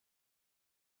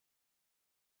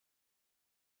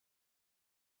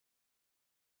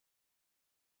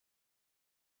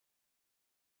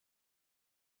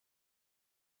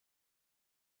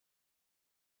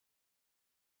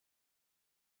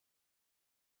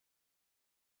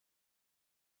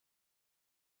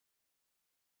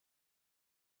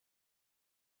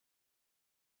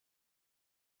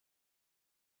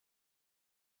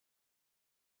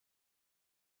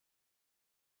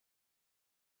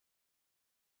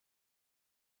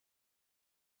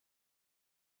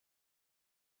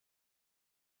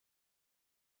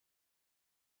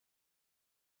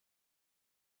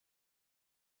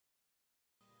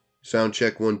Sound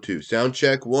check 1 2. Sound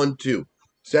check 1 2.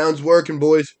 Sound's working,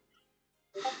 boys.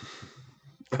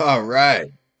 All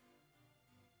right.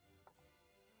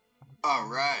 All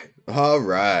right. All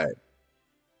right.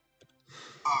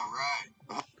 All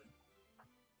right.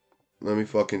 Let me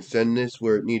fucking send this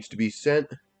where it needs to be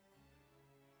sent.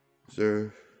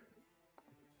 Sir.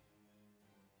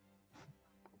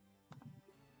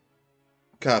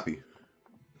 Copy.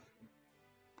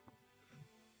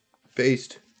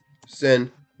 Paste.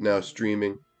 Send. Now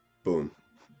streaming. Boom.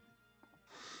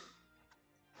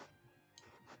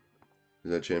 Is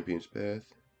that Champion's Path?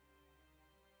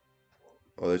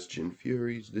 Oh, that's Jin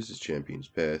Furies. This is Champion's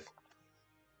Path.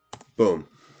 Boom.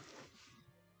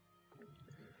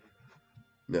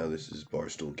 Now this is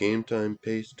Barstool Game Time.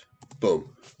 Paste.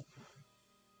 Boom.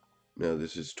 Now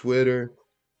this is Twitter.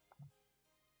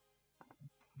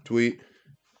 Tweet.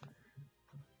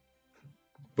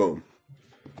 Boom.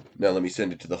 Now let me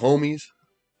send it to the homies.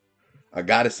 I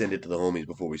gotta send it to the homies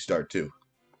before we start too.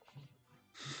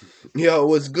 Yo,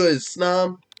 what's good,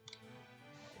 Snom?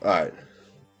 Alright.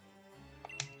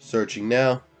 Searching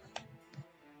now.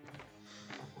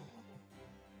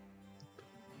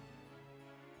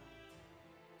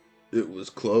 It was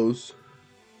close.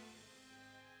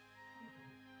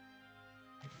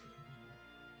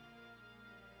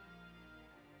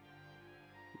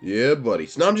 Yeah, buddy.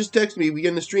 Snom just texted me. We get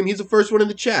in the stream. He's the first one in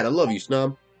the chat. I love you,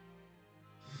 Snom.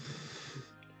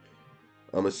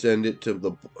 I'm gonna send it to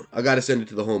the... I gotta send it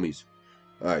to the homies.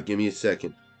 Alright, give me a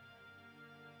second.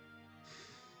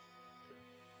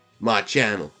 My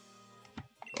channel.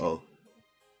 Oh.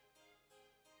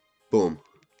 Boom.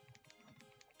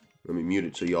 Let me mute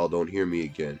it so y'all don't hear me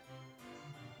again.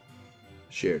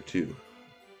 Share too.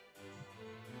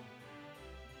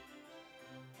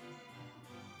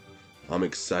 I'm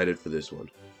excited for this one.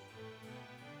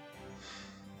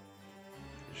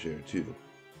 Share too.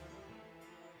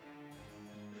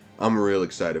 I'm real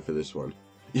excited for this one.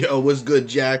 Yo, what's good,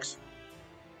 Jax?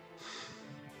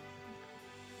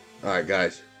 Alright,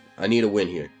 guys. I need a win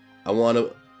here. I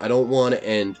don't want to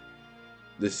end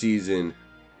the season.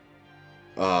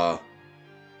 I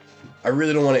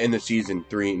really don't want to end the season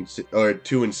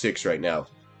 2 and 6 right now.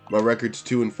 My record's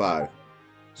 2 and 5.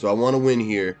 So I want to win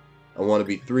here. I want to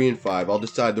be 3 and 5. I'll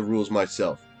decide the rules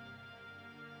myself.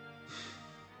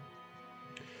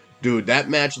 Dude, that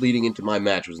match leading into my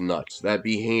match was nuts. That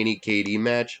Haney KD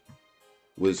match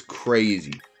was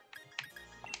crazy.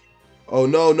 Oh,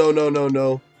 no, no, no, no,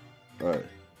 no. Alright.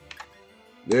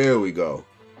 There we go.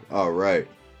 Alright.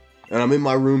 And I'm in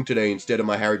my room today instead of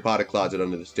my Harry Potter closet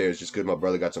under the stairs just because my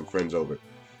brother got some friends over.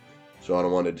 So I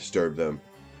don't want to disturb them.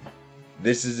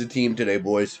 This is a team today,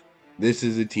 boys. This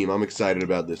is a team. I'm excited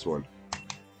about this one.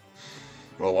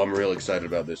 Oh, I'm real excited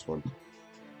about this one.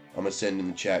 I'm going to send in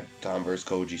the chat, Tom vs.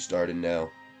 Koji starting now.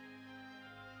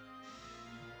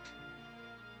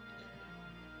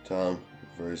 Tom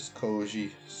vs.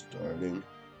 Koji starting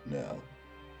now.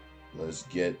 Let's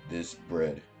get this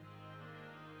bread.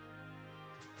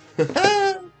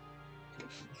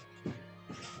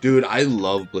 Dude, I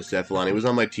love Blacephalon. He was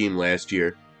on my team last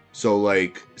year. So,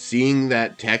 like, seeing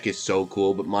that tech is so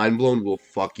cool, but Mind Blown will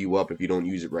fuck you up if you don't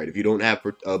use it right. If you don't have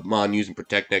Mon using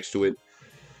Protect next to it.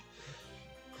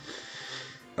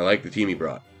 I like the team he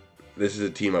brought. This is a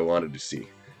team I wanted to see.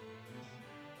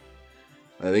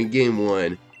 I think game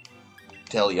 1,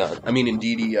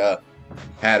 Ndidi,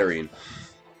 Hatterene.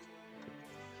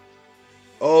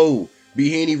 Oh,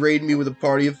 Haney raided me with a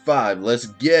party of 5. Let's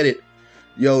get it.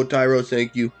 Yo, Tyro,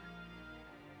 thank you.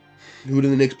 Who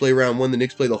did the Knicks play round 1? The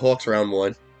Knicks play the Hawks round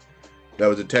 1. That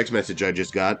was a text message I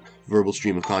just got. Verbal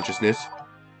stream of consciousness.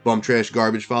 Bum Trash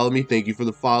Garbage followed me. Thank you for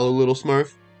the follow, little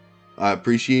Smurf. I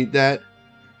appreciate that.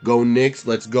 Go Knicks.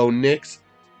 Let's go Knicks.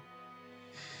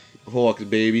 Hawks,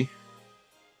 baby.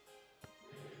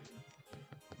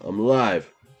 I'm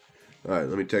live. Alright,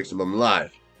 let me text him I'm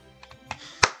live.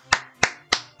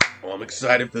 Oh, I'm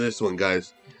excited for this one,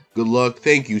 guys. Good luck.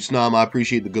 Thank you, Snom. I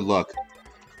appreciate the good luck.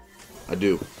 I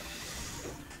do.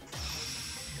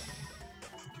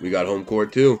 We got home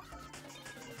court, too.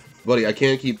 Buddy, I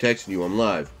can't keep texting you. I'm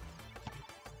live.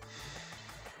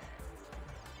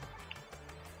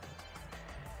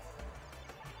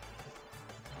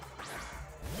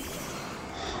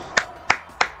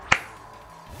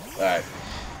 Alright.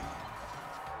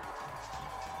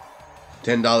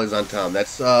 $10 on Tom.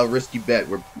 That's a risky bet.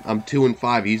 I'm 2 and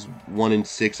 5. He's 1 and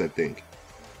 6, I think.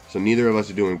 So neither of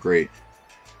us are doing great.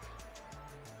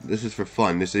 This is for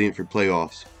fun. This ain't for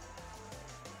playoffs.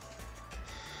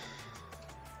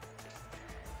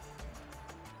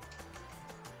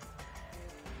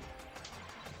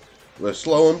 Let's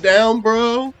slow him down,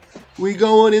 bro. We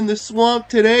going in the swamp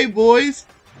today, boys.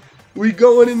 We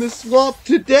going in the swamp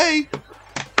today.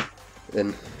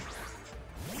 And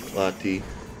Lati,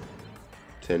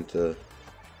 Tenta.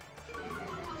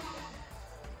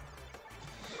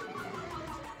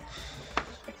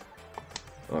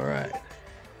 Alright.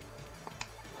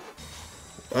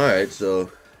 Alright,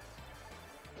 so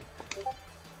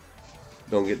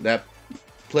don't get that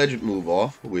pledge move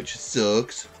off, which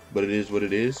sucks, but it is what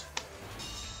it is.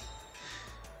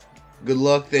 Good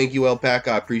luck. Thank you, Alpaca.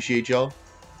 I appreciate y'all.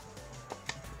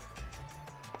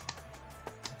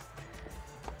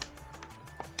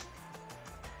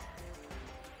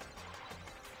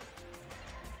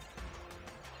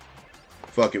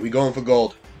 Fuck it. We going for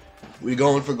gold. We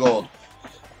going for gold.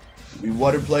 We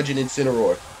water pledging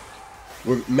Incineroar.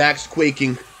 We're max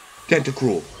quaking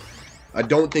Tentacruel. I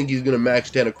don't think he's gonna max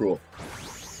Tentacruel.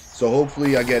 So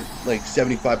hopefully I get like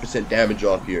 75% damage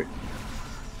off here.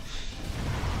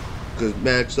 Because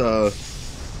max, the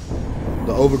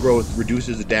overgrowth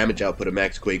reduces the damage output of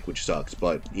max quake, which sucks.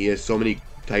 But he has so many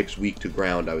types weak to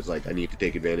ground, I was like, I need to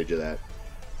take advantage of that.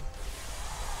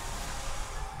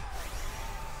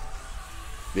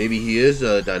 Maybe he is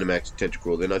a Dynamax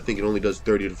Tentacruel, then I think it only does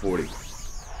 30 to 40.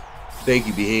 Thank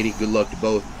you, Behaney. Good luck to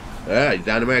both. Ah,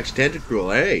 Dynamax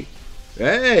Tentacruel. Hey.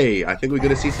 Hey. I think we're going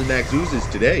to see some Max Oozes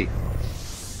today.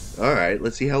 Alright,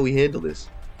 let's see how we handle this.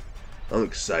 I'm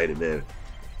excited, man.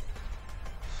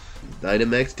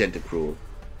 Dynamax Tentacruel.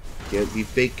 Can't be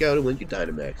fake out when you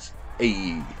Dynamax.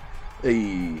 Hey.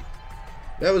 Hey.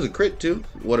 That was a crit, too.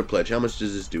 Water Pledge. How much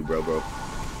does this do, bro?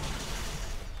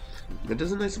 That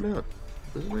does a nice amount.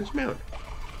 That's a nice amount.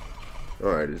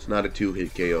 Alright, it's not a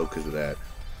 2-hit KO because of that.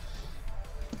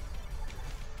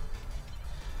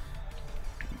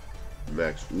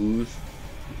 Max Ooze.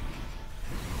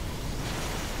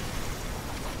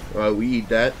 Alright, we eat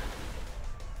that.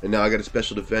 And now I got a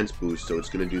special defense boost, so it's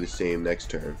going to do the same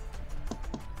next turn.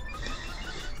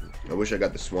 I wish I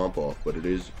got the swamp off, but it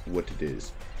is what it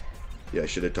is. Yeah, I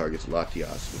should have targeted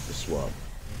Latias with the swamp.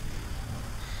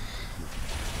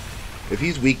 If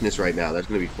he's weakness right now, that's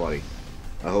going to be funny.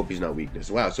 I hope he's not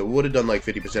weakness. Wow, so it would have done like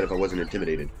 50% if I wasn't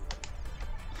intimidated.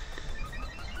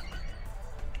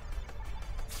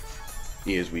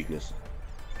 He is weakness.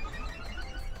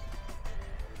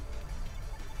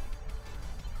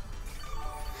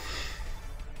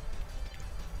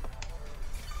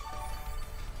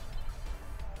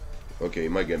 Okay, he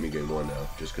might get me game 1 now,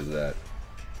 just because of that.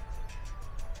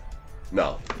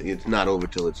 No, it's not over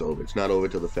till it's over. It's not over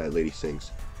till the fat lady sings.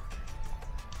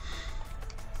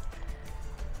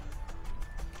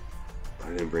 I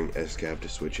didn't bring SCAP to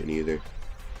switch in either.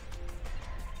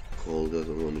 Cole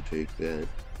doesn't want to take that.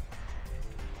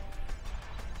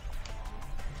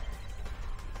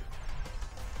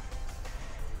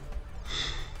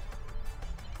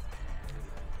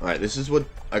 Alright, this is what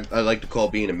I like to call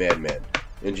being a madman.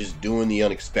 And just doing the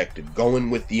unexpected.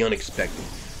 Going with the unexpected.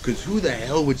 Because who the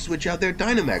hell would switch out their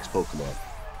Dynamax Pokemon?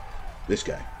 This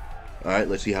guy. Alright,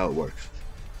 let's see how it works.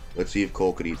 Let's see if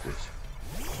Cole could eat this.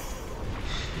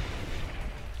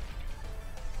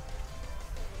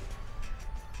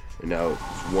 And now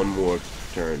it's one more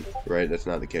turn, right? That's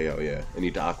not the KO, yeah. I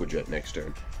need to Aqua Jet next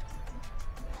turn.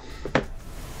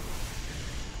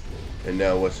 And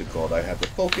now what's it called? I have to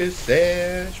Focus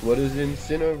Sash. What does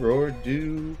Incineroar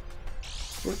do?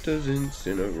 What does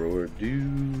Incineroar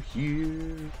do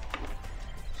here?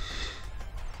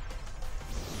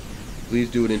 Please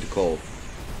do it into Cole.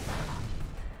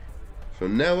 So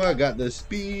now I got the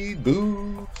speed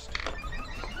boost.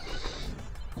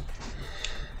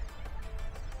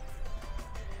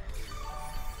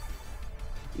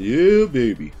 Yeah,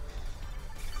 baby.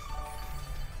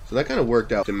 So that kind of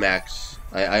worked out to max.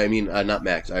 I mean, not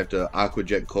max. I have to Aqua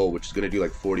Jet Cole, which is going to do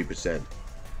like 40%.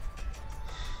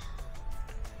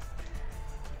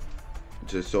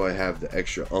 Just so I have the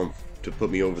extra oomph to put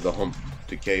me over the hump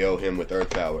to KO him with Earth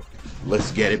Power. Let's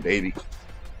get it, baby.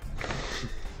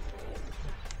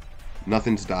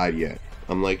 Nothing's died yet.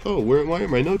 I'm like, oh, why are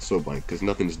my notes so blank? Because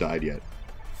nothing's died yet.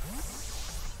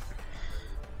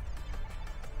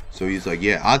 So he's like,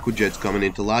 yeah, Aqua Jet's coming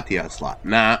into Latias slot.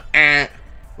 Nah,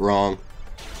 wrong.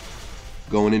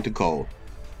 Going into Cold.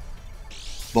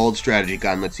 Bold strategy,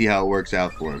 Con. Let's see how it works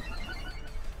out for him.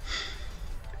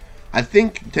 I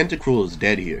think Tentacruel is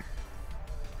dead here.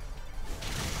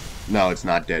 No, it's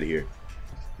not dead here.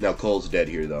 Now Cole's dead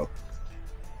here, though.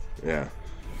 Yeah.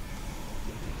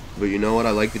 But you know what?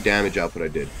 I like the damage output I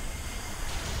did.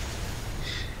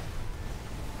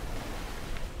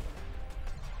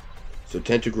 So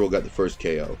Tentacruel got the first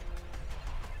KO.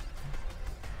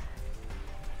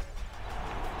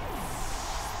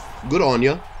 Good on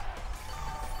ya.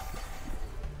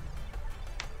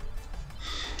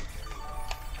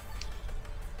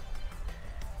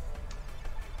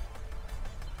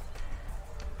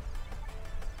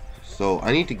 So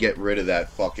I need to get rid of that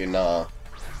fucking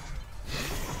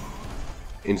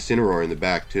Incineroar in the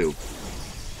back too.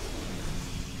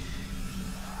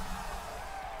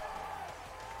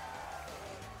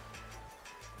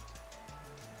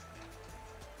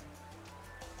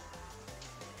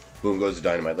 Boom goes the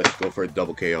Dynamite. Let's go for a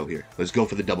double KO here. Let's go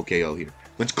for the double KO here.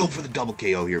 Let's go for the double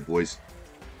KO here, boys.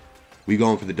 We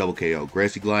going for the double KO.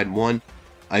 Grassy Glide 1,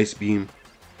 Ice Beam,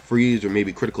 Freeze, or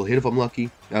maybe Critical Hit if I'm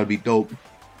lucky. That would be dope.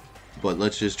 But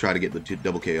let's just try to get the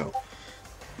double KO.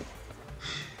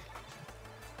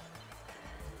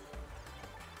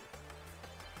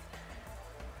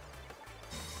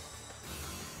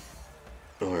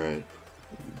 Alright.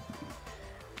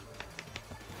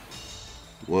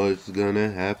 What's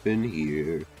gonna happen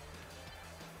here?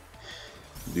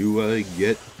 Do I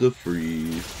get the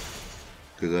freeze?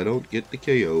 Because I don't get the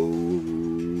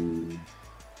KO.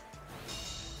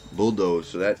 Bulldoze,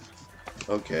 so that...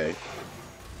 Okay.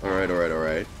 Alright, alright,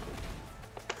 alright.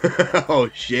 Oh,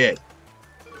 shit.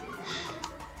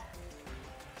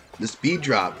 The speed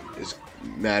drop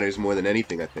matters more than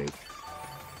anything, I think.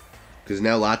 Because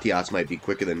now Latias might be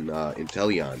quicker than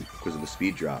Inteleon because of the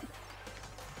speed drop.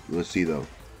 Let's see, though.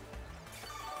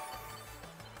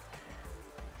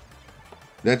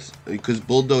 That's because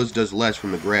Bulldoze does less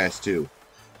from the grass, too.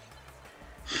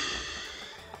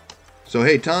 So,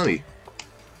 hey, Tommy.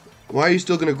 Why are you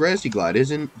still going to Grassy Glide?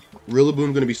 Isn't Rillaboom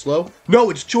going to be slow? No,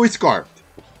 it's Choice Scarf.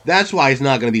 That's why it's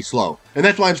not going to be slow. And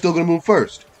that's why I'm still going to move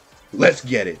first. Let's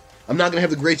get it. I'm not going to have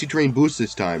the Grassy Terrain boost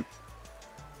this time.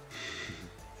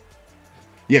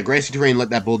 Yeah, Grassy Terrain let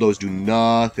that Bulldoze do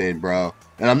nothing, bro.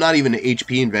 And I'm not even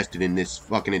HP invested in this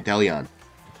fucking Inteleon.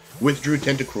 Withdrew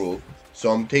Tentacruel.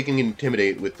 So I'm taking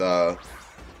Intimidate with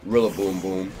Rillaboom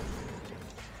Boom.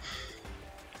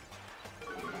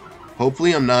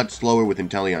 Hopefully I'm not slower with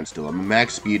Inteleon still. I'm a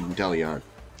max speed Inteleon.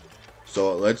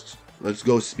 So let's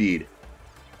go speed.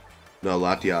 No,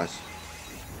 Latias.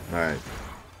 Alright.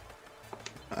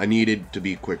 I needed to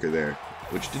be quicker there.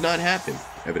 Which did not happen,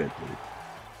 evidently.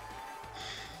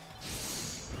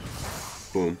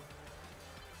 Boom.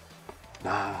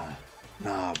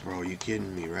 Nah, bro, you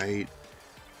kidding me, right?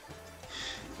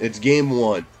 It's game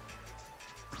one.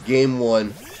 Game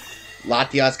one.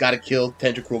 Latias got to kill.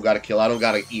 Tentacruel got to kill. I don't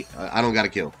got to eat. I don't got to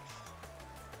kill.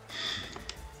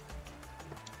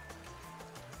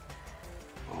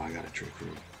 Oh, I got a trick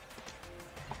room.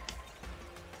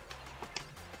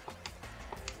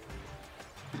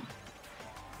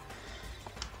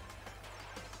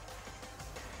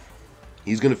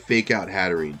 He's going to fake out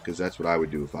Hatterene, because that's what I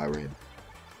would do if I were him.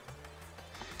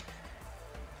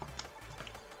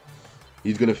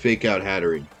 He's going to fake out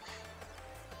Hatterene.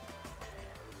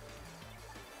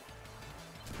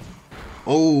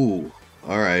 Oh,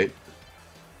 alright.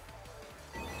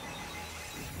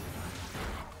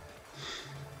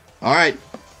 Alright.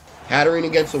 Hatterene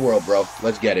against the world, bro.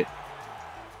 Let's get it.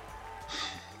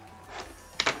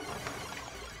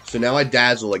 So now I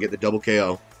Dazzle. I get the double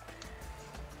KO.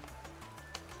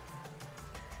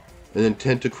 And then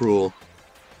Tentacruel.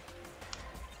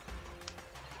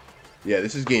 Yeah,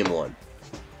 this is game one.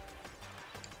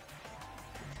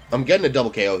 I'm getting a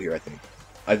double KO here, I think.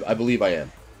 I believe I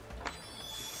am.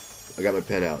 I got my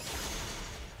pen out.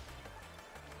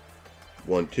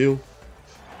 1, 2.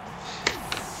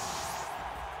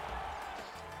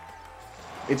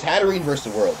 It's Hatterene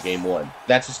versus the world, game one.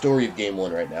 That's the story of game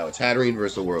one right now. It's Hatterene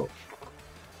versus the world.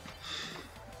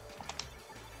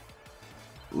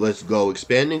 Let's go.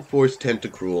 Expanding Force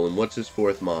Tentacruel. And what's his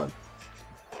fourth mon?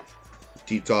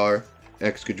 T-Tar.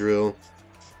 Excadrill.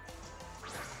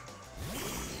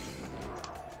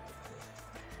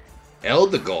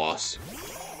 Eldegoss.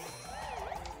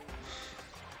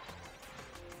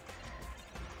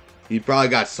 He probably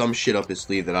got some shit up his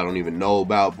sleeve that I don't even know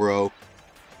about, bro.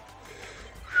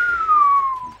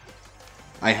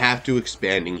 I have to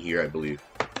expanding here, I believe.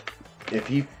 If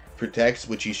he protects,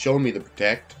 which he's shown me to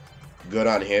protect, good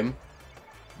on him.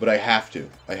 But I have to.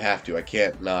 I have to. I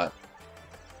can't not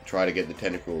try to get the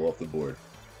Tentacruel off the board.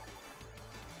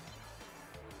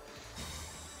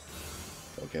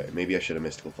 Okay, maybe I should have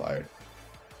Mystical Fired.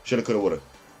 Shoulda, coulda, woulda.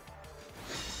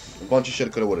 A bunch of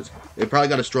shoulda, coulda, wouldas. They probably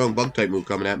got a strong Bug-type move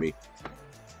coming at me.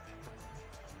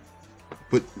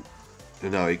 But,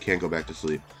 no, he can't go back to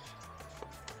sleep.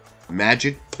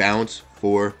 Magic Bounce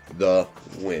for the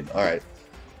win. Alright.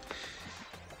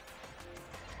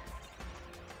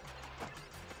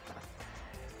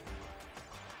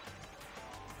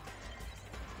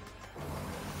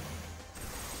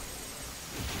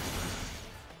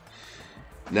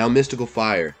 Now Mystical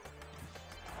Fire.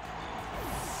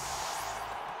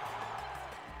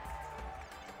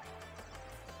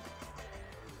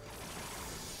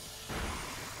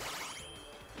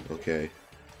 Okay.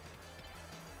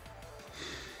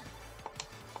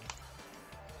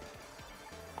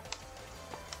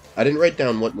 I didn't write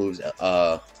down what moves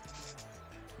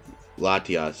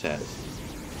Latias has.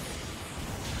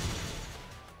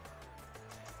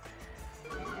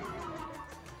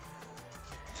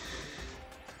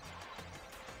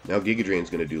 Now Giga Drain's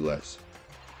gonna do less.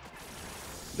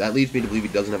 That leads me to believe he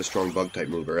doesn't have a strong bug type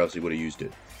move, or else he would have used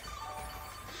it.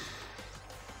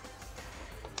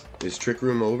 Is Trick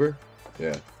Room over?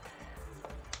 Yeah.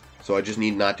 So I just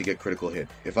need not to get critical hit.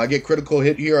 If I get critical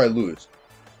hit here, I lose.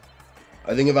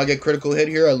 I think if I get critical hit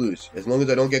here, I lose. As long as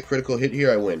I don't get critical hit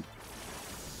here, I win.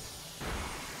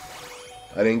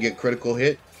 I didn't get critical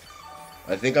hit.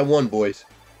 I think I won, boys.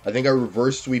 I think I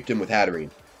reverse sweeped him with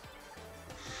Hatterene.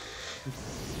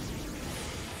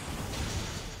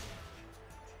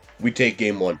 We take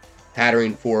game 1.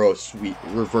 Hatterene 4-0 sweep.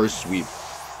 Reverse sweep.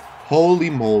 Holy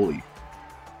moly.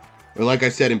 Or like I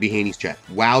said in Behaney's chat.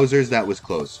 Wowzers, that was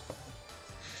close.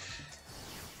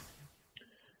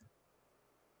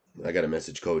 I gotta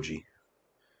message Koji.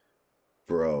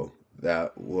 Bro,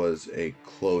 that was a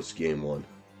close game 1.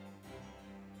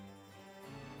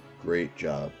 Great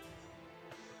job.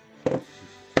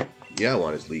 Yeah, I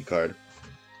want his lead card.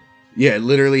 Yeah,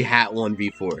 literally Hat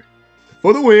 1v4.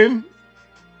 For the win!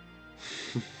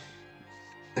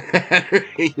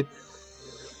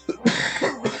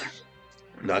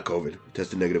 Not COVID.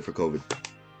 Tested negative for COVID.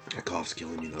 That cough's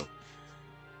killing me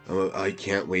though. I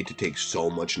can't wait to take so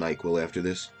much NyQuil after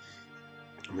this.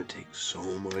 I'm gonna take so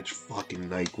much fucking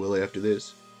NyQuil after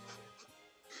this.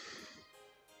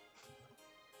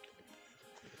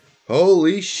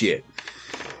 Holy shit.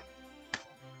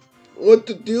 What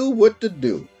to do? What to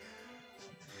do?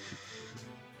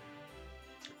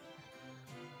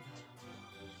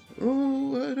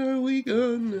 Oh, what are we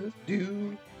gonna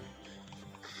do?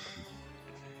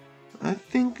 I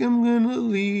think I'm gonna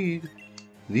lead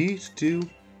these two.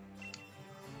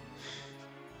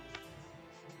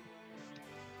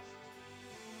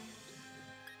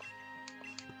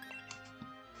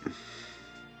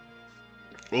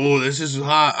 Oh, this is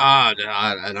hot. I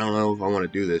don't know if I want to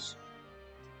do this.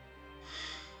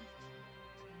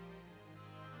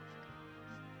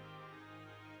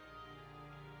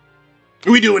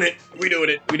 We doing it. We doing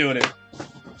it. We doing it.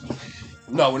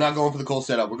 No, we're not going for the coal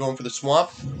setup. We're going for the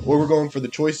swamp, or we're going for the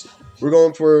choice. We're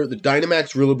going for the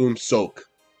Dynamax Rillaboom Soak.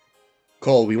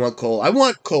 Cole, we want Cole. I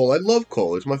want Cole. I love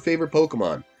Cole. It's my favorite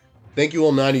Pokemon. Thank you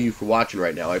all 9 of you for watching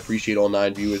right now. I appreciate all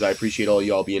 9 viewers. I appreciate all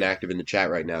y'all being active in the chat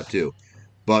right now, too.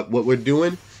 But what we're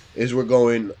doing is we're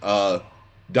going Dynamax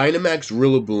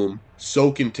Rillaboom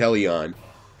Soak Inteleon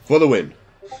for the win.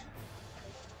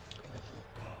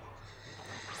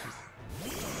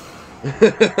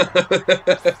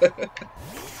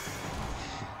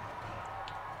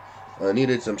 I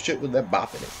needed some shit with that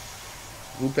bop in it.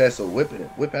 Who passed a whip in it?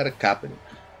 Whip out a cop in it.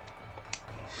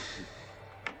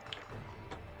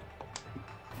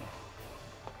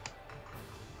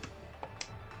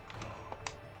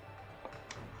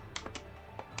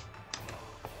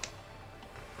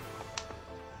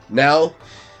 Now,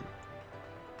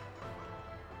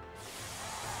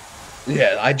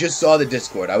 yeah, I just saw the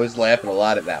Discord. I was laughing a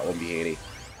lot at that one, Behaney.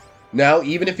 Now,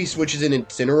 even if he switches in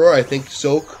Incineroar, I think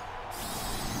Soak...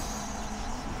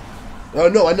 Oh,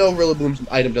 no, I know Rillaboom's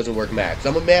item doesn't work max.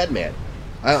 I'm a madman.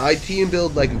 I team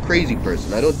build like a crazy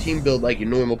person. I don't team build like a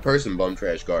normal person, bum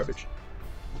trash garbage.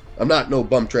 I'm not no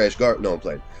bum trash garbage. No, I'm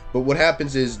playing. But what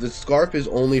happens is the Scarf is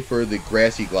only for the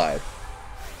Grassy Glide.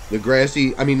 The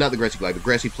Grassy... I mean, not the Grassy Glide, but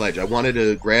Grassy Pledge. I wanted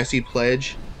a Grassy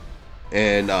Pledge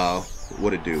and,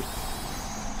 what'd it do?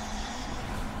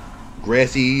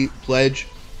 Grassy Pledge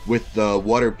with the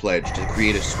Water Pledge to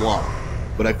create a Swamp.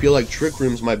 But I feel like Trick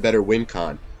Room's my better win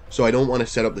con, so I don't want to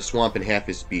set up the Swamp in half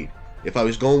his speed. If I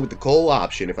was going with the Coal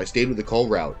option, if I stayed with the Coal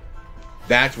route,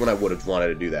 that's when I would have wanted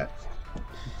to do that.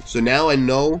 So now I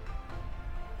know...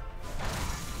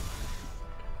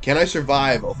 Can I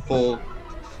survive a full...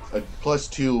 a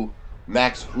 +2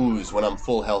 max ooze when I'm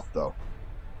full health, though?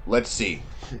 Let's see.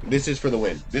 This is for the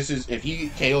win. This is... If he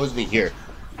KOs me here,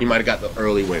 he might have got the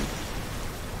early win.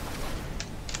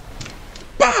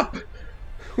 Bop!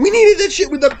 We needed that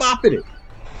shit with the bop in it.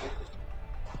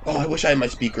 Oh, I wish I had my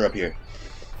speaker up here.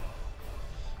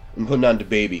 I'm putting on to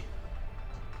baby.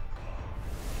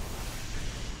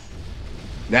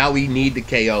 Now we need the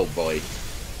KO, boys.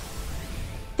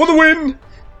 For the win!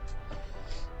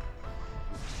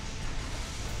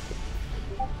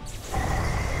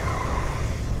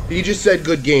 He just said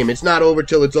good game. It's not over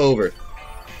till it's over.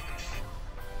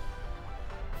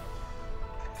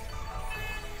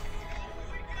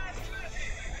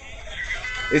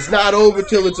 It's not over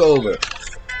till it's over.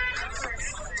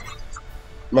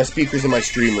 My speaker's in my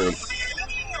stream room.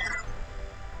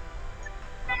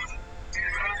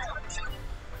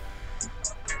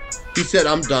 He said,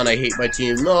 I'm done. I hate my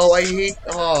team. No, I hate...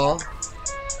 Aw.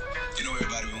 You know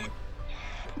everybody went...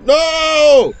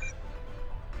 No!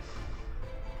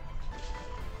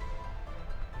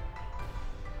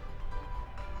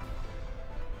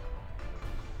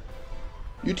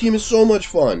 Your team is so much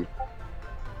fun.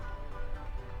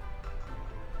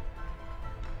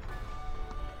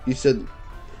 He said...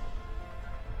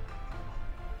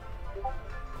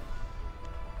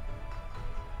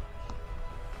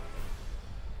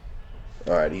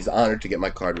 Alright, he's honored to get my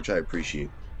card, which I appreciate.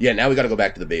 Yeah, now we gotta go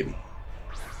back to the baby.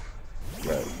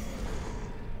 Right.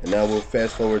 And now we'll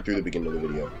fast forward through the beginning of the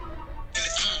video.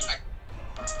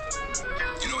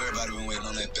 You know everybody been waiting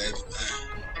on that baby, man.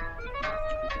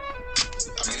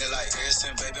 I mean, they're like, ever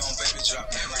since baby on baby drop,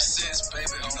 ever since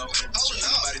baby, you know,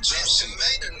 nobody drop shit.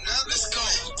 Let's go.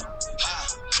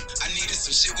 I needed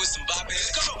some shit with some bop in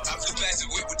it. I flew past the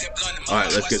whip with that blunt in my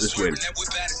Alright, let's get this win.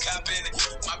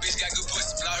 My bitch got good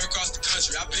pussy, fly her across the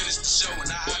country. I finished the show and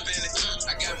I hop in it.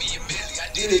 I got me a milli, I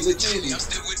did it legitly. I'm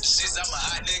still with the shits, I'm a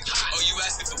hot nigga. Oh, you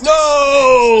asking for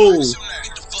no!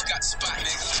 Get the fuck out the spot,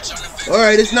 nigga.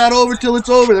 Alright, it's not over till it's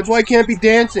over. That's why I can't be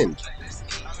dancing.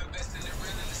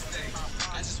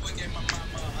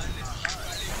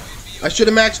 I should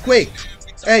have maxed Quake.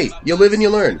 Hey, you live and you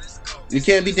learn. You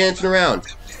can't be dancing around.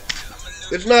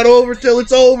 It's not over till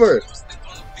it's over.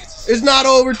 It's not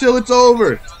over till it's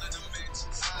over.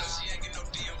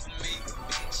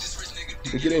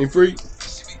 It ain't free.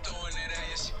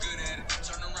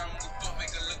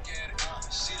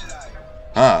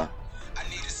 Huh.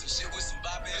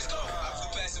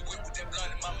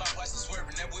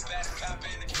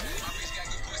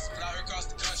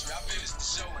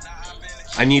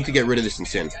 I need to get rid of this in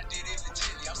sin.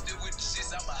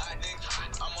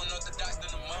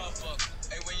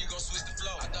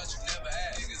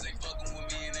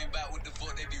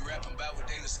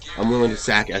 I'm willing to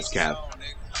sack SCAV.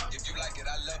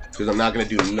 Because I'm not going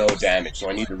to do no damage, so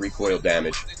I need the recoil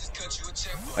damage.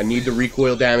 I need the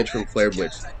recoil damage from Flare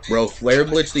Blitz. Bro, Flare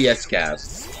Blitz the SCAV.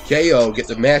 KO, get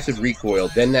the massive recoil,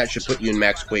 then that should put you in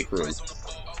max Quake room.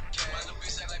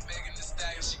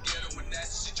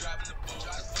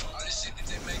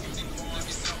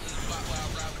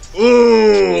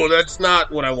 Ooh, that's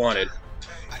not what I wanted.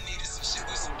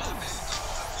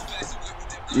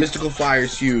 Mystical Fire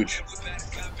is huge.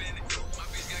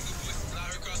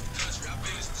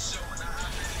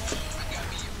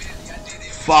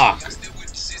 Fuck.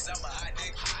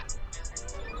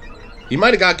 He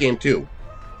might have got game 2.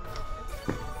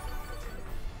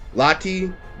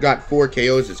 Lati got 4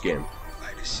 KOs this game.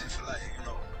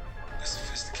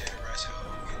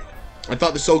 I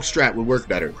thought the soak strat would work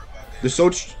better. The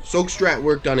soak strat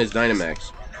worked on his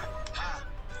Dynamax.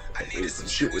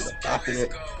 Shit with a cop in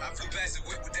it.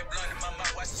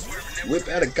 Whip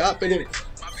had a cop in it.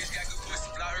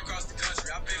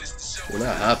 When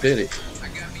I hop in it.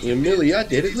 Yeah, Millie, I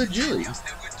did it legit.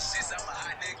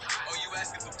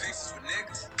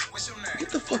 Get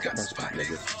the fuck out of my spot,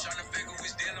 nigga.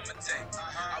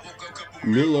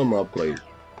 Mill on my plate.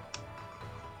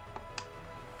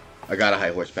 I got a high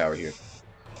horsepower here.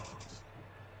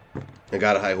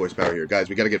 Guys,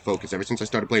 we gotta get focused. Ever since I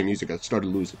started playing music, I started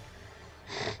losing.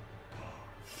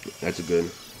 That's a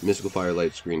good. Mystical Fire,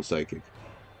 Light Screen, Psychic.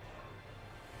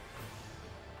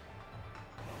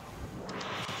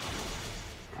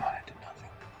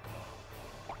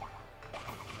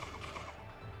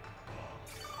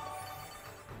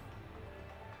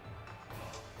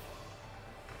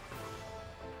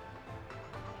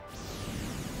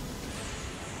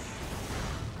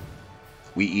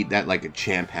 We eat that like a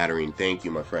champ, Hatterene. Thank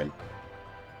you, my friend.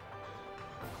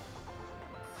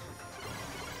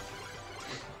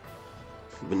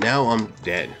 But now I'm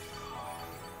dead.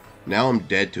 Now I'm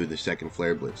dead to the second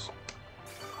Flare Blitz.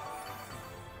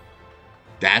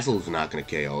 Dazzle's not going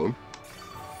to KO him.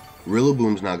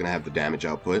 Rillaboom's not going to have the damage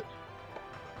output.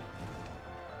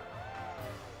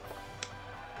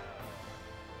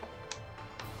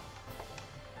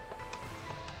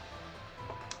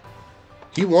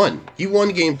 He won. He won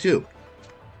game 2.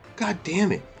 God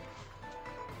damn it.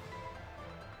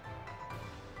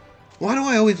 Why do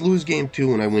I always lose game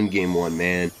 2 when I win game 1,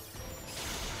 man?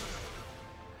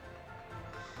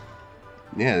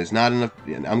 Yeah, there's not enough.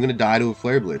 I'm going to die to a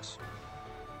Flare Blitz.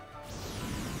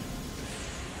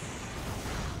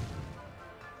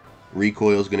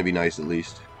 Recoil's going to be nice at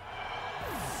least.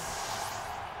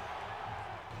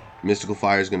 Mystical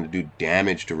Fire is going to do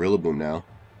damage to Rillaboom now.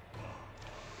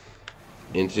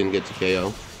 Instant gets a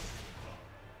KO.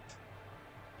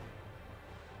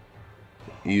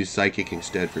 You use Psychic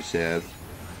instead for Sav.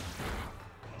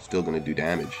 Still gonna do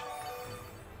damage.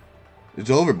 It's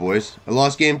over, boys. I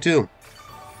lost game 2.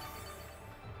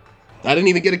 I didn't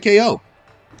even get a KO.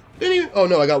 Didn't even... Oh,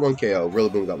 no, I got 1 KO.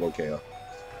 Rillaboom got 1 KO.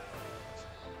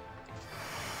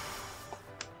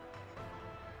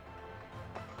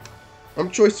 I'm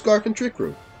Choice Scarf and Trick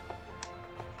Room.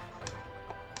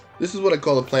 This is what I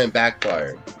call a plan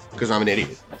backfire. Because I'm an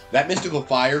idiot. That Mystical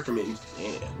Fire from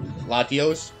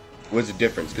Latios was a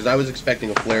difference. Because I was expecting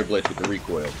a Flare Blitz with the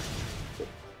recoil.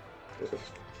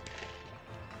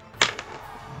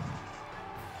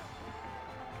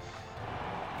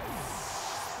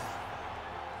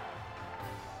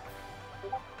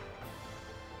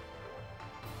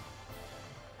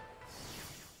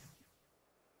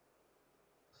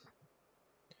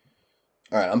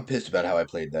 Alright, I'm pissed about how I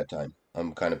played that time.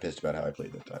 I'm kind of pissed about how I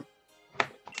played that time.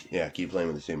 Yeah, keep playing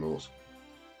with the same rules.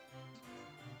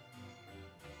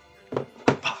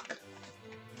 Fuck.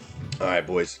 Alright,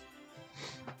 boys.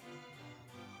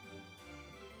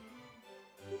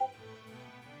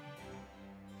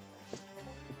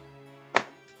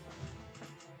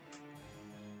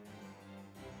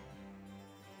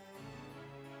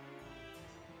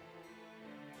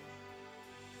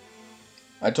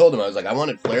 I told him, I was like, I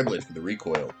wanted Flare Blitz for the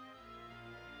recoil.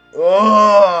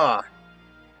 Oh!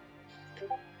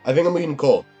 I think I'm eating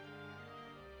coal.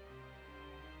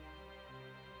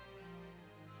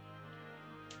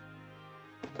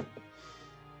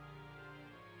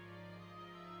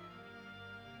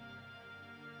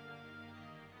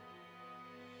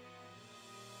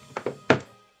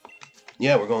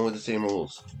 Yeah, we're going with the same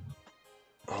rules.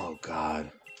 Oh,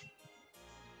 God.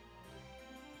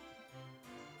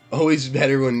 Always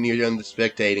better when you're on the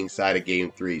spectating side of Game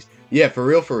 3s. Yeah, for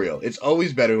real, for real. It's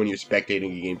always better when you're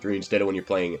spectating a Game 3 instead of when you're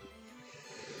playing it.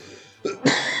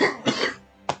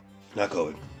 Not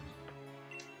COVID.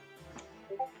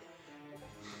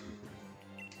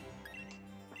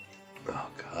 Oh,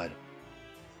 God.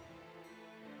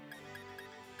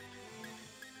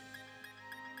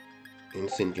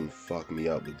 Instant can fuck me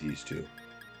up with these two.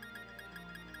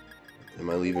 Am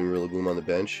I leaving Rillaboom on the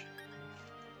bench?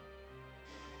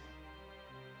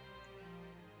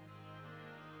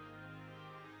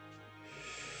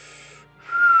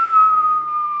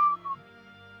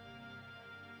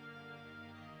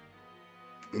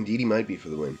 Indeed, he might be for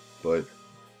the win, but...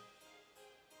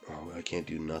 Oh, I can't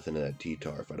do nothing to that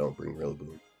T-Tar if I don't bring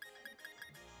Rillaboom.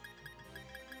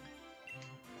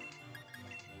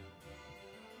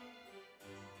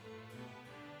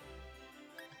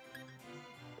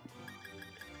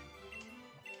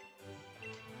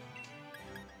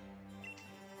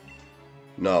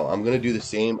 No, I'm going to do the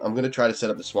same. I'm going to try to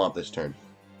set up the swamp this turn.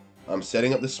 I'm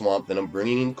setting up the swamp, then I'm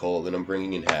bringing in Coal, then I'm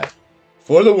bringing in Hat.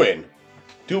 For the win!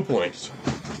 2 points.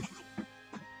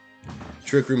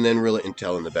 Trick Room, then Rilla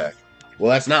Intel in the back.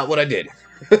 Well, that's not what I did.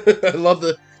 I love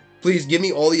the... Please, give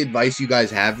me all the advice you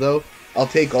guys have, though. I'll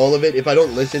take all of it. If I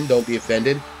don't listen, don't be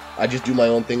offended. I just do my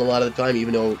own thing a lot of the time,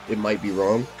 even though it might be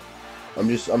wrong.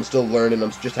 I'm still learning.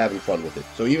 I'm just having fun with it.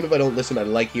 So even if I don't listen, I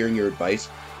like hearing your advice.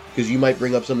 Because you might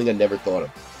bring up something I never thought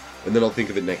of. And then I'll think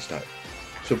of it next time.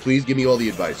 So please give me all the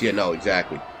advice. Yeah, no,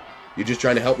 exactly. You're just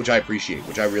trying to help, which I appreciate.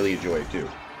 Which I really enjoy, too.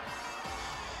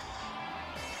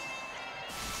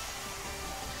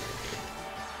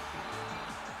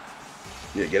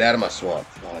 Yeah, get out of my swamp.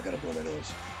 Oh, I gotta blow my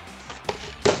nose.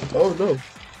 Oh, no.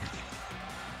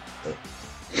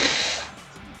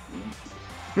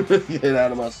 Get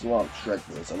out of my swamp, Shrek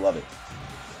voice. I love it.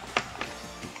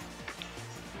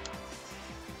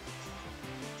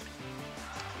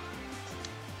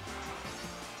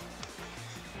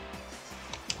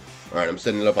 Alright, I'm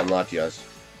setting it up on Latias.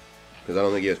 Because I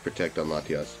don't think he has Protect on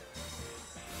Latias.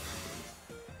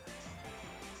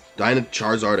 Dyna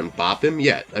Charizard and bop him?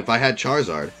 Yeah, if I had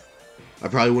Charizard, I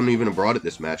probably wouldn't even have brought it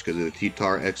this match because of the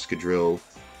T-Tar, Excadrill,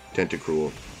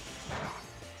 Tentacruel.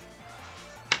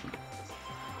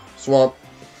 Swamp.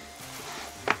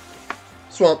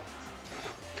 Swamp.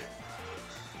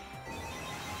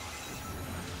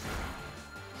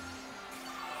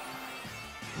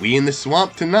 We in the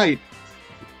swamp tonight.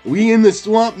 We in the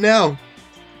swamp now.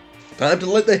 Time to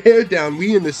let the hair down.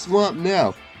 We in the swamp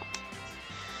now.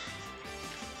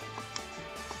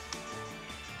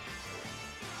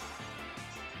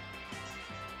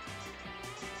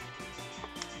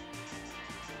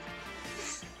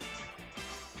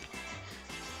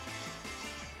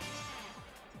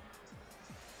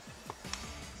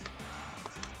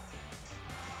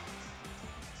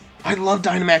 I love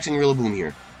Dynamaxing Rillaboom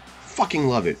here. Fucking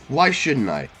love it. Why shouldn't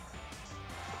I?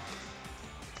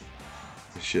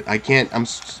 Shit, I can't. I'm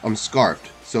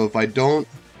scarfed. So if I don't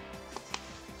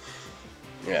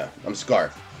Yeah, I'm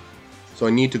Scarf. So I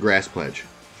need to Grass Pledge.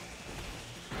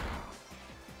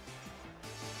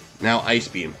 Now Ice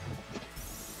Beam.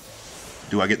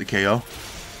 Do I get the KO?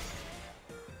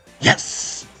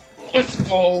 Yes! Let's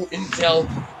go, Intel!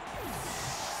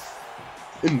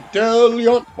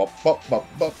 Inteleon! Bop, bop, bop,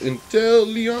 bop,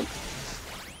 Inteleon!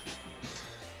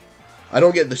 I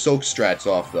don't get the soak strats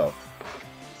off, though.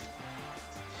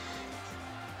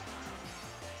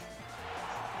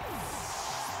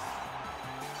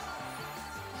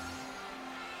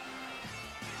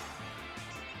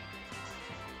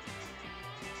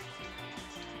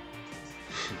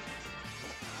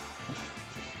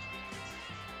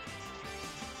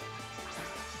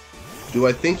 Do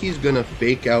I think he's gonna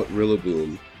fake out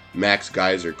Rillaboom, Max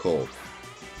Geyser Cold?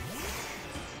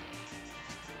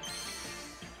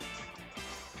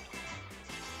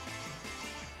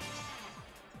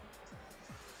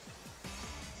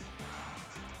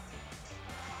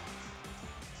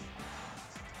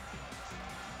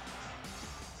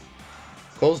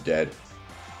 Cole's dead.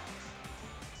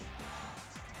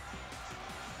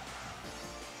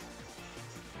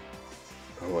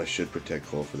 Oh, I should protect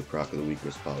Cole for the proc of the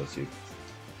weakness policy.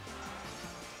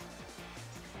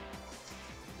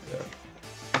 Yeah.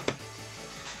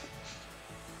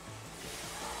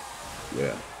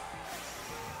 Yeah.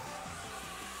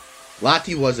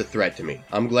 Lati was a threat to me.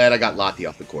 I'm glad I got Lati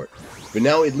off the court. But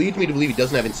now it leads me to believe he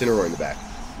doesn't have Incineroar in the back.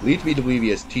 It leads me to believe he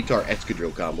has T-Tar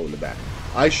Excadrill combo in the back.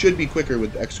 I should be quicker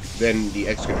with than the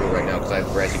Excadrill right now because I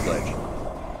have Grassy Pledge.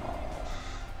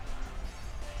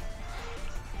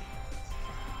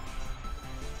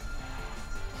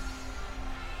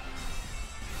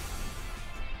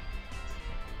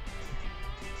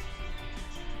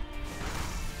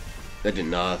 That did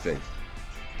nothing.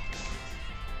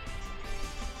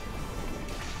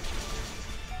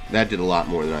 That did a lot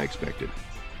more than I expected.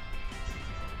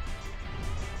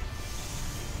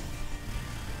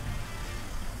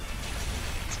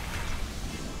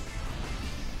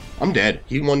 I'm dead.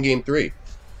 He won game 3.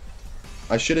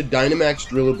 I should have Dynamaxed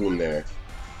Rillaboom there.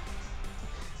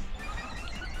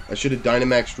 I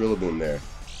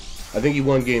think he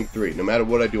won game 3. No matter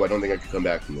what I do, I don't think I can come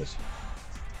back from this.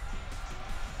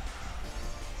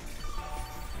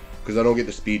 Because I don't get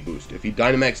the speed boost. If he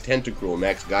Dynamax Tentacruel,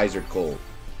 Max Geyser Cold,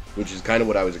 which is kind of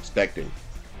what I was expecting.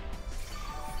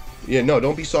 Yeah, no,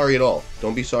 don't be sorry at all.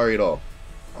 Don't be sorry at all.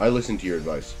 I listened to your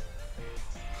advice.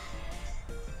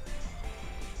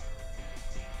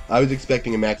 I was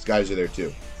expecting a Max Geyser there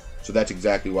too. So that's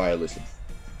exactly why I listened.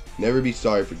 Never be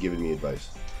sorry for giving me advice.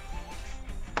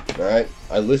 Alright?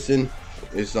 I listen,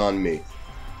 it's on me.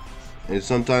 And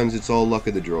sometimes it's all luck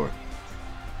of the drawer.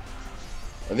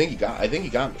 I think he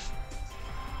got me.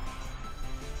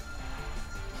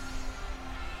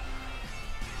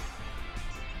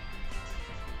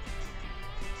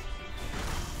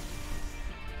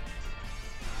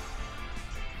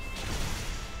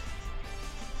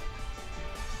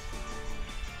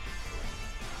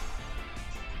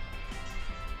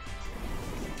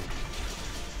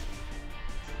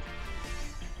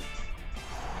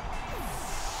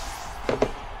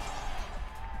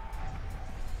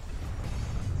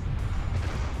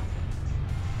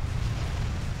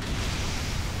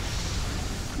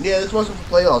 Yeah, this wasn't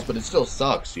for playoffs, but it still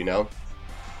sucks, you know?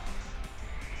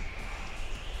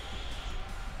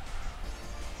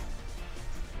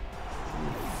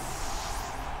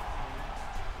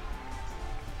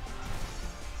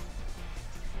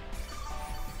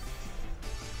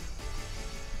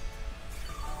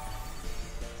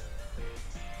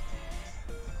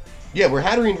 Yeah, we're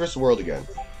Hatterene versus the world again.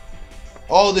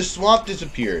 Oh, the swamp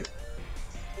disappeared.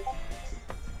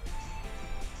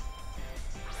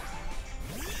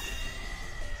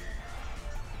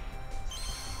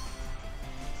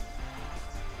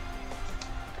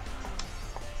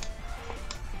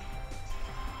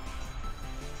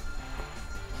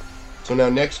 So now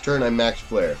next turn I max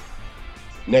Flare.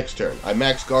 Next turn. I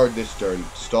max Guard this turn.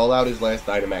 Stall out his last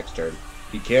Dynamax turn.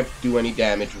 He can't do any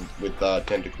damage with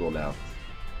Tentacruel now.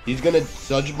 He's gonna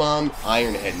Sludge Bomb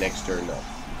Iron Head next turn though.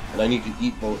 And I need to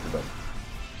eat both of them.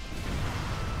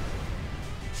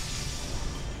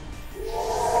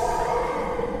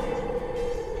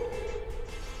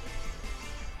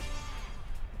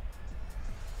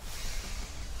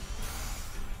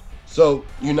 So,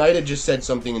 United just said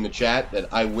something in the chat that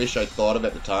I wish I thought of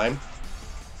at the time.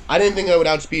 I didn't think I would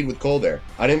outspeed with Cole there.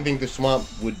 I didn't think the Swamp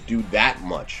would do that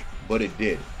much, but it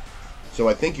did. So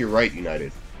I think you're right,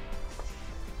 United.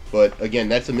 But, again,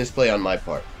 that's a misplay on my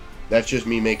part. That's just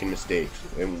me making mistakes,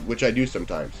 and which I do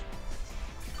sometimes.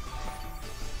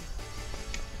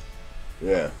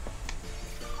 Yeah.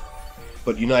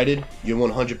 But United, you're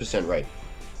 100% right.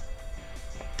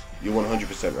 You're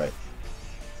 100% right.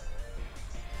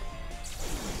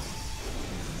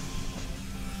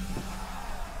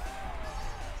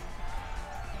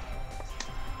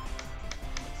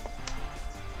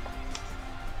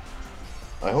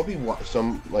 I hope he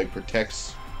like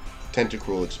protects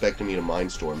Tentacruel, expecting me to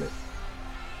Mindstorm it.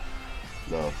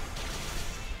 No.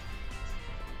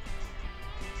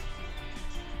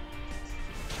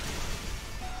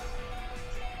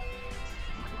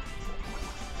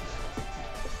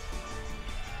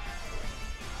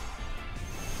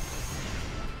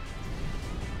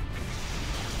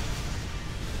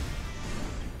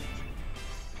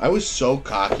 I was so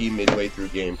cocky midway through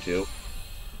game 2.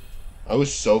 I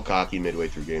was so cocky midway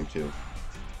through game 2.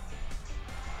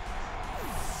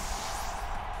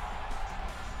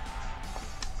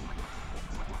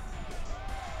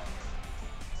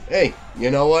 Hey,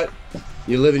 you know what?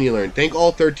 You live and you learn. Thank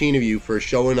all 13 of you for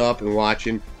showing up and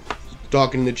watching,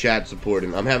 talking in the chat,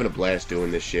 supporting. I'm having a blast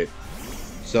doing this shit.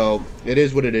 So, it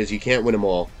is what it is. You can't win them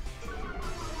all.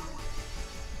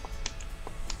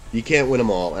 You can't win them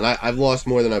all. And I've lost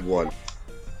more than I've won.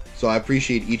 So I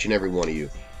appreciate each and every one of you.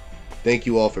 Thank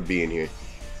you all for being here.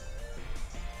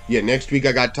 Yeah, next week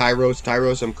I got Tyros.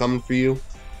 Tyros, I'm coming for you.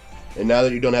 And now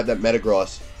that you don't have that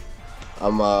Metagross,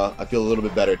 I feel a little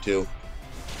bit better too.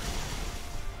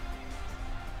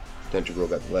 Tentacruel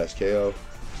got the last KO.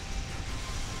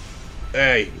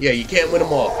 Hey, yeah, you can't win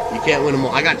them all. You can't win them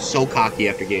all. I got so cocky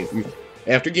after game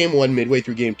 1, midway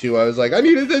through game 2. I was like, I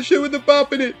needed that shit with the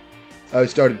pop in it. I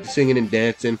started singing and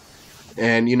dancing.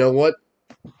 And you know what?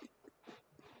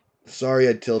 Sorry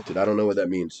I tilted. I don't know what that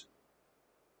means.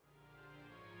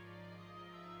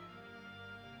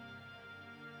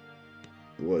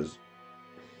 It was.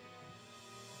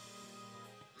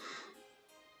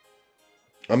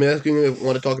 I'm asking if you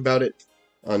want to talk about it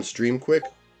on stream quick.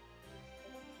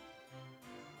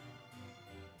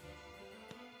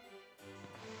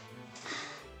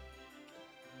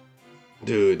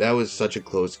 Dude, that was such a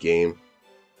close game.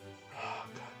 Oh,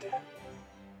 goddamn.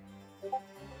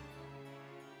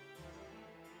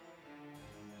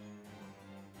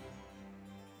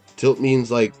 Tilt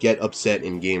means, like, get upset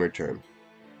in gamer terms.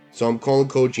 So I'm calling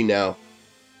Koji now.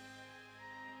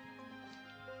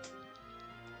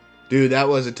 Dude, that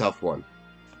was a tough one.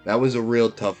 That was a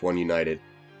real tough one, United.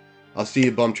 I'll see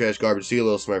you, bum trash garbage. See you,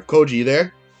 little smurf. Koji, you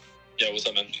there? Yeah, what's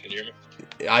up, man? Can you hear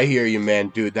me? I hear you, man.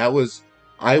 Dude, that was...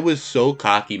 I was so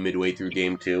cocky midway through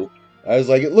game 2. I was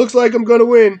like, it looks like I'm gonna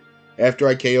win. After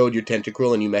I KO'd your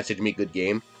Tentacruel and you messaged me, good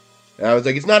game. And I was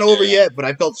like, it's not over yet, but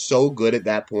I felt so good at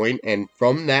that point. And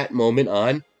from that moment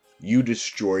on, you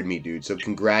destroyed me, dude. So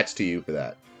congrats to you for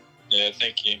that. Yeah,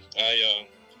 thank you. I,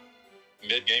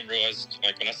 mid-game realized,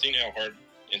 like, when I seen how hard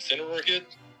Incineroar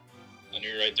hit, I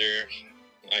knew right there,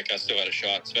 like, I still had a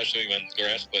shot, especially when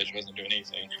Grass Pledge wasn't doing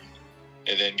anything.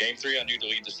 And then game 3, I knew to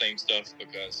lead the same stuff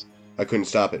because... I couldn't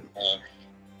stop it.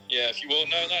 Yeah, no,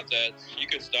 not that. You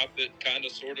could stop it, kind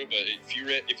of, sort of, but if you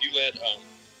let,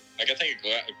 like, I think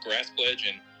a Grass Pledge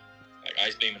and, like,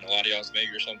 Ice Beam and a Latios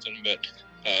maybe or something, but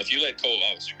if you let Cole,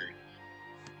 I was screwed.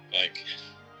 Like,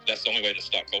 that's the only way to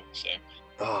stop Cole, so...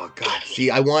 Oh, God. See,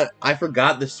 I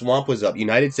forgot the swamp was up.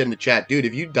 United said in the chat, dude,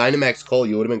 if you Dynamax Cole,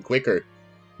 you would have been quicker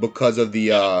because of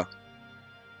the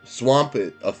swamp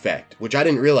effect, which I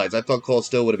didn't realize. I thought Cole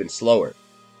still would have been slower.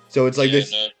 So it's like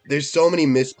there's so many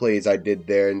misplays I did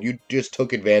there, and you just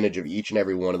took advantage of each and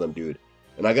every one of them, dude.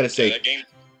 And I gotta say, that game,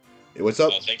 what's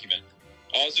up? Oh, thank you, man.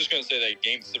 I was just gonna say that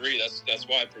game 3. That's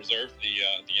why I preserved the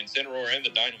Incineroar and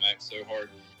the Dynamax so hard.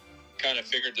 Kind of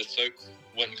figured the Soak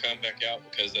wouldn't come back out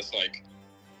because that's like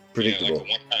predictable, like a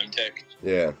one-time tech.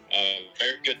 Yeah.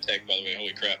 Very good tech, by the way.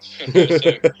 Holy crap! So,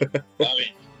 I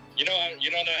mean, you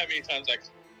don't know how many times I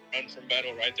run from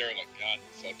battle right there, like God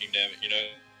fucking damn it, you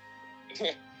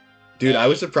know. Dude, I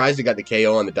was surprised it got the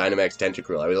KO on the Dynamax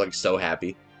Tentacruel. I was like so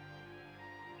happy.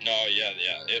 No, yeah.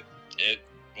 It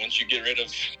once you get rid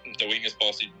of the weakness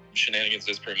policy shenanigans,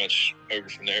 it's pretty much over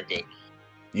from there. But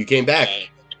you came back.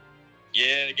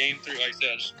 Yeah, game 3, like I said,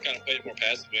 I just kind of played it more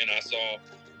passively, and I saw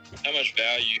how much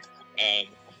value,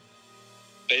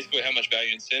 basically how much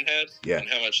value Sin had, and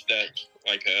how much that,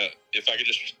 like, if I could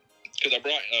just, because I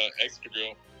brought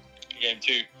Excadrill game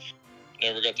 2,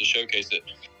 never got to showcase it.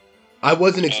 I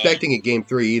wasn't expecting it game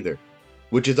 3 either,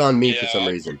 which is on me for some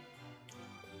reason.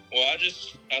 Well,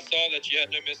 I saw that you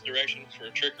had no misdirection for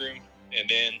Trick Room, and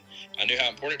then I knew how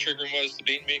important Trick Room was to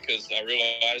beat me, because I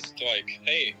realized, like,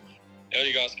 hey,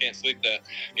 Eldegoss can't sleep that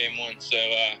game 1, so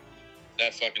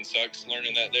that fucking sucks.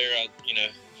 Learning that there,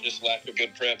 just lack of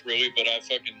good prep, really, but I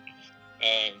fucking,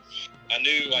 I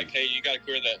knew, like, hey, you gotta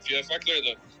clear that. If I clear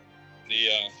the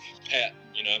hat,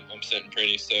 I'm sitting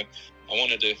pretty, so I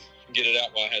wanted to get it out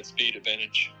while I had speed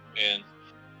advantage, and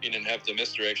he didn't have the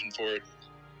misdirection for it,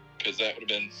 because that would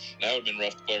have been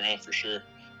rough to play around for sure.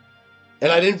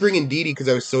 And I didn't bring in Didi because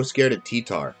I was so scared of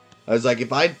T-Tar. I was like,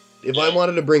 if I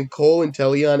wanted to bring Cole,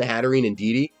 Inteleon, Hatterene, and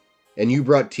Didi, and you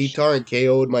brought T-Tar and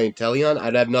KO'd my Inteleon,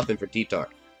 I'd have nothing for T-Tar.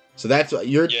 So that's what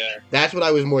that's what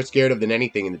I was more scared of than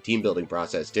anything in the team building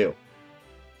process too.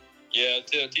 Yeah,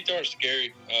 T-Tar's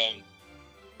scary.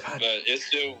 But it's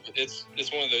still it's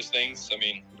one of those things. I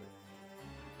mean,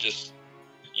 just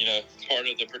part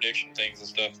of the prediction things and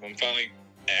stuff. I'm finally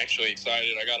actually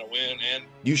excited. I got a win, and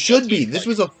you should be. This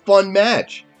was a fun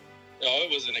match. Oh,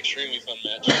 it was an extremely fun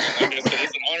match. Like I said,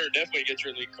 it's an honor to definitely get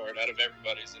your league card out of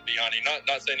everybody's and Bihani.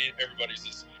 Not saying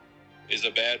everybody's is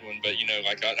a bad one, but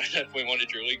like I definitely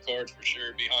wanted your league cards for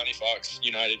sure. Bihani, Fox,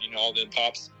 United, all the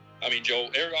Pops. I mean, Joel.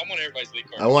 I want everybody's league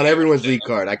card. I want everyone's league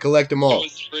card. I collect them all.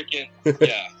 It was freaking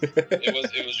yeah.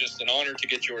 It was just an honor to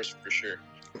get yours for sure,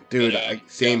 dude.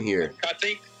 Same here. I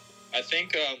think.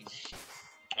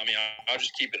 I mean, I'll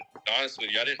just keep it honest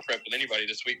with you. I didn't prep with anybody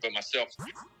this week but myself.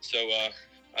 So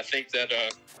I think that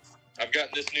I've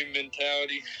gotten this new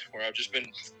mentality where I've just been,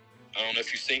 I don't know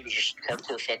if you've seen, but just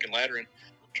hardcore fucking laddering,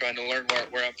 trying to learn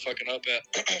where I'm fucking up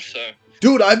at. So,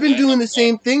 dude, I've been doing the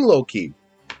same thing low-key.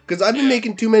 Because I've been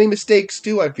making too many mistakes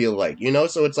too, I feel like.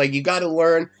 So it's like you got to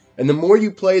learn, and the more you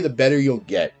play, the better you'll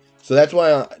get. So that's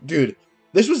why, dude,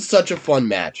 this was such a fun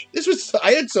match.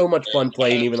 I had so much fun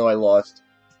playing even though I lost.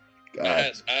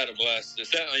 I had a blast.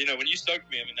 When you stuck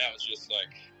me, I mean, that was just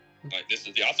like this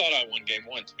is I thought I won game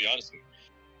one, to be honest with you.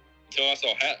 Until I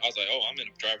saw Hat, I was like, oh, I'm in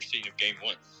the driver's seat of game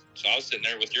one. So I was sitting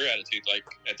there with your attitude, like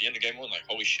at the end of game one, like,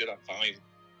 holy shit, I'm finally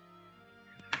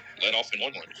let off in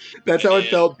 1-1. That's how it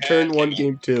felt. Turn one,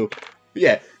 game two.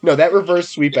 Yeah, no, that reverse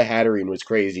sweep of Hatterene was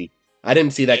crazy. I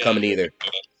didn't see that coming either.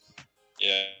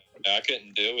 Yeah, I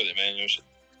couldn't deal with it, man. It was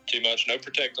too much. No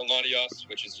protect on Latias,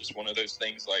 which is just one of those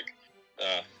things like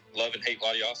love and hate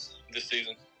Latias this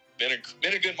season. Been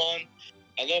a good mon.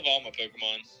 I love all my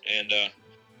Pokemon, and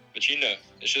but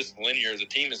it's just linear. The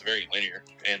team is very linear,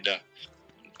 and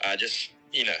I just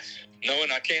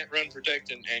knowing I can't run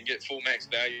protect and get full max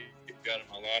value, got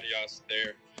my Latias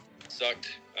there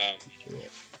sucked. But,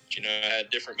 I had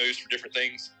different moves for different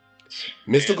things.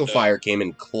 Mystical Fire came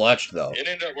in clutch though. It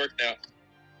ended up working out.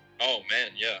 Oh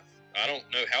man, yeah. I don't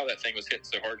know how that thing was hitting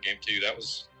so hard game two.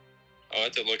 I'll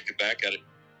have to look back at it.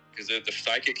 Because the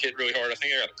Psychic hit really hard. I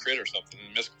think I got a crit or something.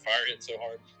 And Mystical Fire hit so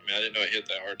hard. I mean, I didn't know it hit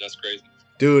that hard. That's crazy.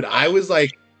 Dude, I was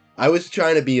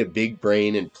trying to be a big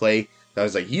brain and play. I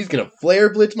was like, he's going to Flare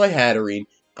Blitz my Hatterene.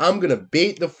 I'm going to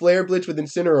bait the Flare Blitz with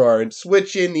Incineroar and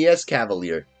switch in the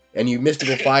S-Cavalier. And you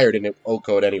Mystical Fired and it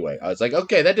O-code anyway. I was like,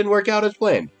 okay, that didn't work out as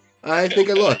planned. I think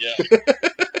I lost. Yeah.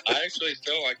 I actually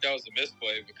felt like that was a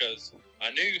misplay because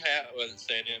I knew Hat wasn't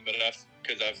staying in, but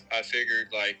I figured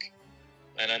like,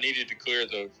 and I needed to clear I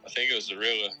think it was the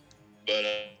Rilla, but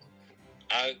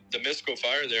the Mystical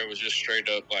Fire there was just straight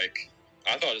up like,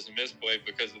 I thought it was a misplay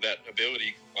because of that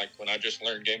ability. Like when I just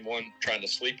learned game one, trying to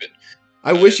sleep it.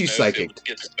 I wish you psychicked.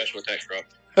 Get the special attack drop.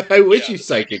 I wish you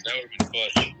psychicked. That would have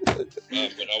been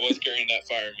clutch. But I was carrying that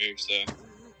fire move,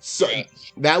 so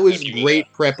that was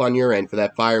great prep on your end for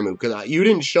that fire move because you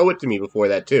didn't show it to me before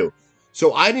that too.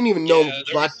 So I didn't even know.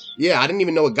 I didn't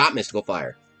even know it got Mystical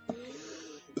Fire.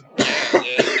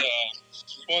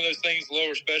 It's one of those things,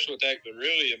 lower special attack, but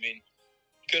really, I mean,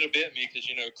 could have bit me because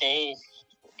Cole.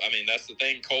 I mean, that's the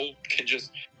thing. Cole can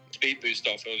just speed boost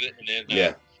off of it, and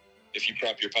then if you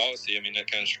prop your policy, I mean, that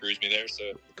kind of screws me there.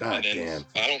 So damn.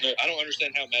 I don't know. I don't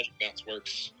understand how Magic Bounce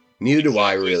works. Neither do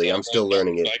I really. I'm still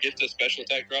learning it. Do I get the special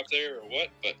attack drop there or what?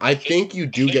 But I think you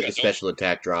do get the special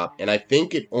attack drop, and I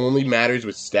think it only matters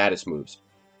with status moves.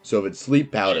 So if it's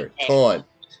Sleep Powder, Taunt,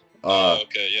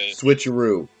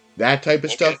 Switcheroo, that type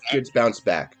of stuff gets bounced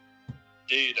back.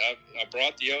 Dude, I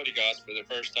brought the Eldegoss for the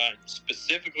first time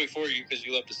specifically for you because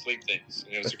you love to sleep things.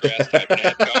 And it was a grass type. And I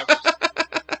had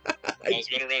goggles.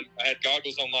 I had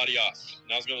goggles on Latias,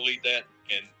 and I was going to lead that.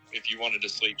 And if you wanted to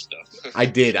sleep stuff, I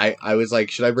did. I was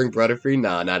like, should I bring Butterfree?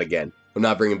 Nah, not again. I'm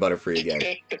not bringing Butterfree again.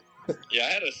 Yeah,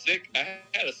 I had a sick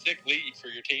lead for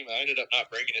your team. I ended up not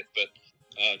bringing it, but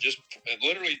just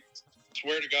literally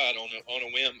swear to God on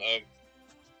a whim of.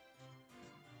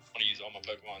 I want to use all my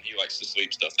Pokemon. He likes to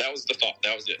sleep stuff. That was the thought.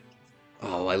 That was it.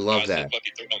 Oh, I love that.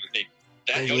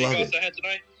 That Eldegoss I had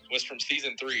tonight was from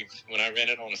Season 3 when I ran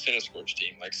it on a Centiskorch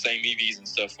team. Like, same EVs and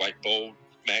stuff, like Bold,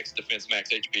 Max Defense,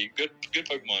 Max HP. Good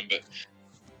Pokemon,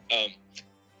 but...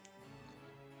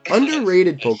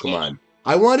 underrated Pokemon.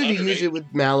 I wanted to use it with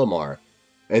Malamar.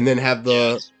 And then have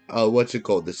the, what's it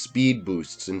called? The speed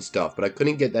boosts and stuff. But I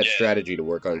couldn't get that strategy to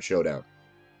work on Showdown.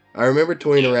 I remember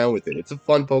toying around with it. It's a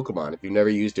fun Pokemon. If you've never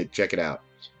used it, check it out.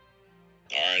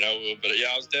 All right, I will. But yeah,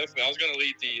 I was going to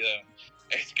leave the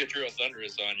Excadrill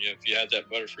Thunderous on you if you had that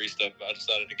Butterfree stuff, but I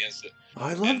decided against it. Oh,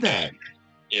 I love that.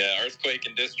 Yeah, Earthquake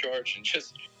and Discharge, and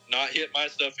just not hit my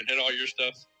stuff and hit all your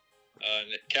stuff.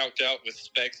 And it calced out with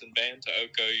Specs and Ban to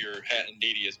Oko your Hat and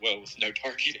Didi as well with no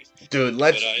targeting. Dude,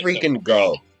 let's freaking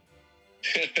go.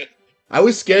 I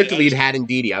was scared to lead Hat and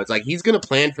Didi. I was like, he's going to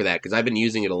plan for that because I've been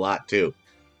using it a lot too.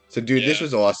 So, dude, this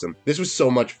was awesome. This was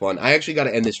so much fun. I actually got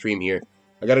to end the stream here.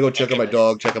 I got to go check on my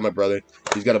dog, check on my brother.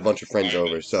 He's got a bunch of friends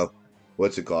over. So,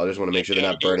 what's it called? I just want to make sure they're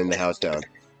not burning the house down.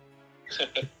 All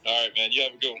right, man. You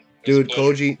have a good one. Dude,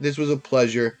 Koji, this was a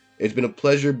pleasure. It's been a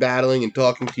pleasure battling and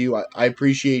talking to you. I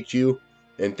appreciate you.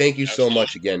 And thank you so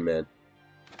much again, man.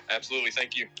 Absolutely.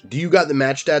 Thank you. Do you got the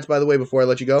match stats, by the way, before I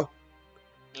let you go?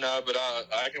 No, but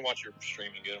I can watch your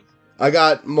stream and get them. I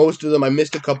got most of them. I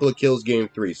missed a couple of kills game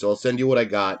 3, so I'll send you what I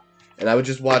got. And I would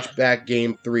just watch back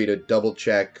game 3 to double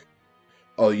check.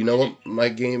 Oh, you know what? My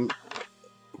game...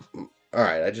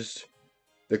 Alright,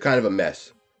 they're kind of a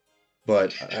mess.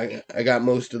 But I got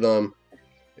most of them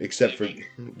except for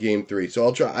game 3. So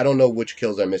I'll try. I don't know which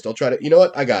kills I missed. I'll try to... You know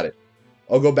what? I got it.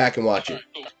 I'll go back and watch it.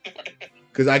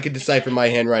 Because I could decipher my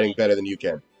handwriting better than you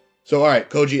can. So, alright,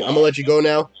 Koji, I'm going to let you go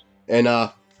now. And,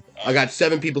 I got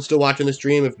 7 people still watching the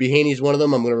stream. If Behaney's one of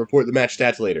them, I'm going to report the match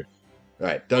stats later.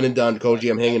 Alright, done and done,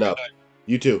 Koji. I'm hanging up.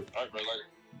 You too. Alright, later.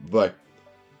 Bye.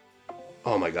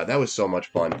 Oh my god, that was so much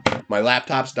fun. My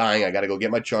laptop's dying. I got to go get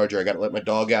my charger. I got to let my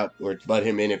dog out, or let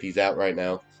him in if he's out right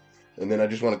now. And then I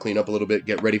just want to clean up a little bit,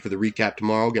 get ready for the recap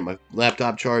tomorrow, get my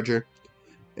laptop charger.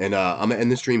 And I'm going to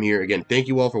end the stream here. Again, thank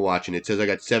you all for watching. It says I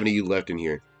got 7 of you left in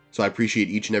here. So I appreciate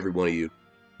each and every one of you.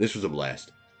 This was a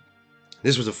blast.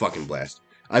 This was a fucking blast.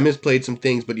 I misplayed some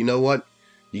things, but you know what?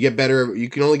 You get better. You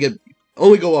can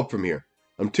only go up from here.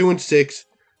 I'm 2-6.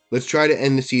 Let's try to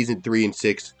end the season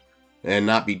 3-6 and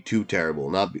not be too terrible.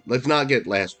 Let's not get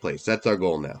last place. That's our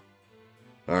goal now.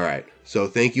 All right. So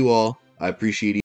thank you all. I appreciate